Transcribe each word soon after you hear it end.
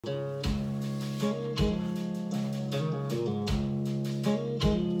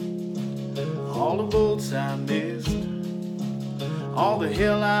boats I missed, all the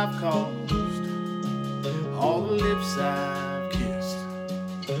hell I've caused, all the lips I've kissed,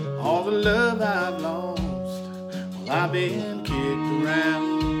 all the love I've lost. Well, I've been kicked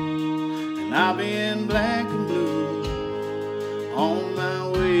around, and I've been black and blue on my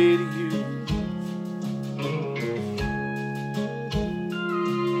way to you.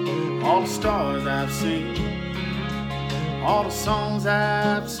 All the stars I've seen, all the songs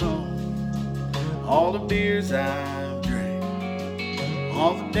I've sung, all the beers I've drank,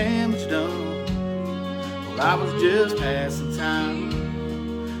 all the damage done. Well, I was just passing time,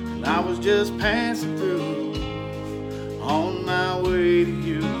 and I was just passing through on my way to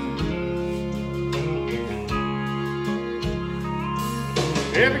you.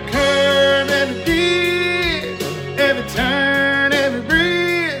 Every curve, every ditch, every turn, every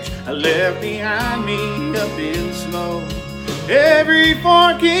bridge I left behind me up in the snow. Every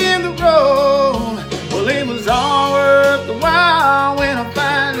fork in the road, well, it was all worth the while when I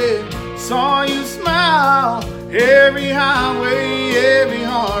finally saw you smile. Every highway, every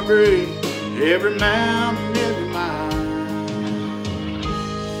heartbreak, every mountain, every mile.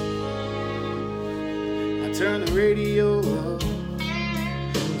 I turn the radio up,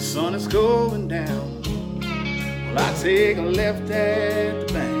 the sun is going down. Well, I take a left at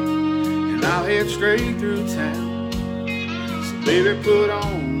the bank, and I'll head straight through town. Baby, put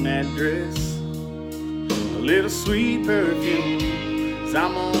on that dress, a little sweet perfume, 'cause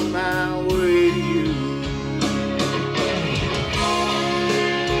I'm on my way to you.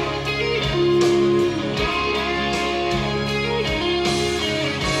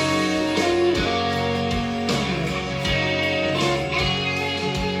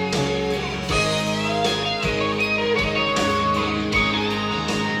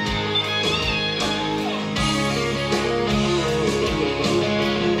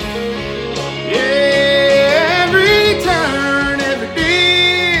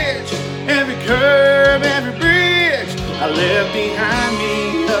 I left behind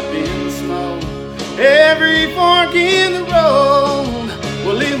me up in the smoke. Every fork in the road,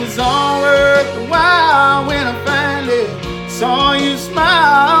 well, it was all worth the while when I finally saw you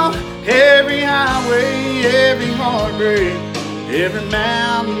smile. Every highway, every heartbreak, every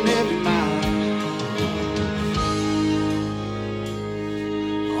mountain, every mile.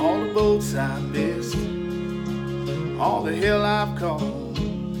 All the boats I missed, all the hell I've caused,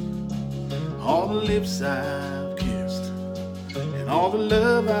 all the lips I've kissed, and all the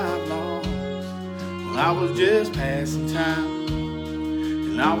love I've lost. Well, I was just passing time,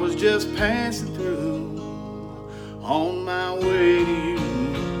 and I was just passing through on my way to you.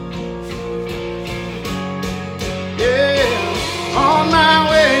 Yeah.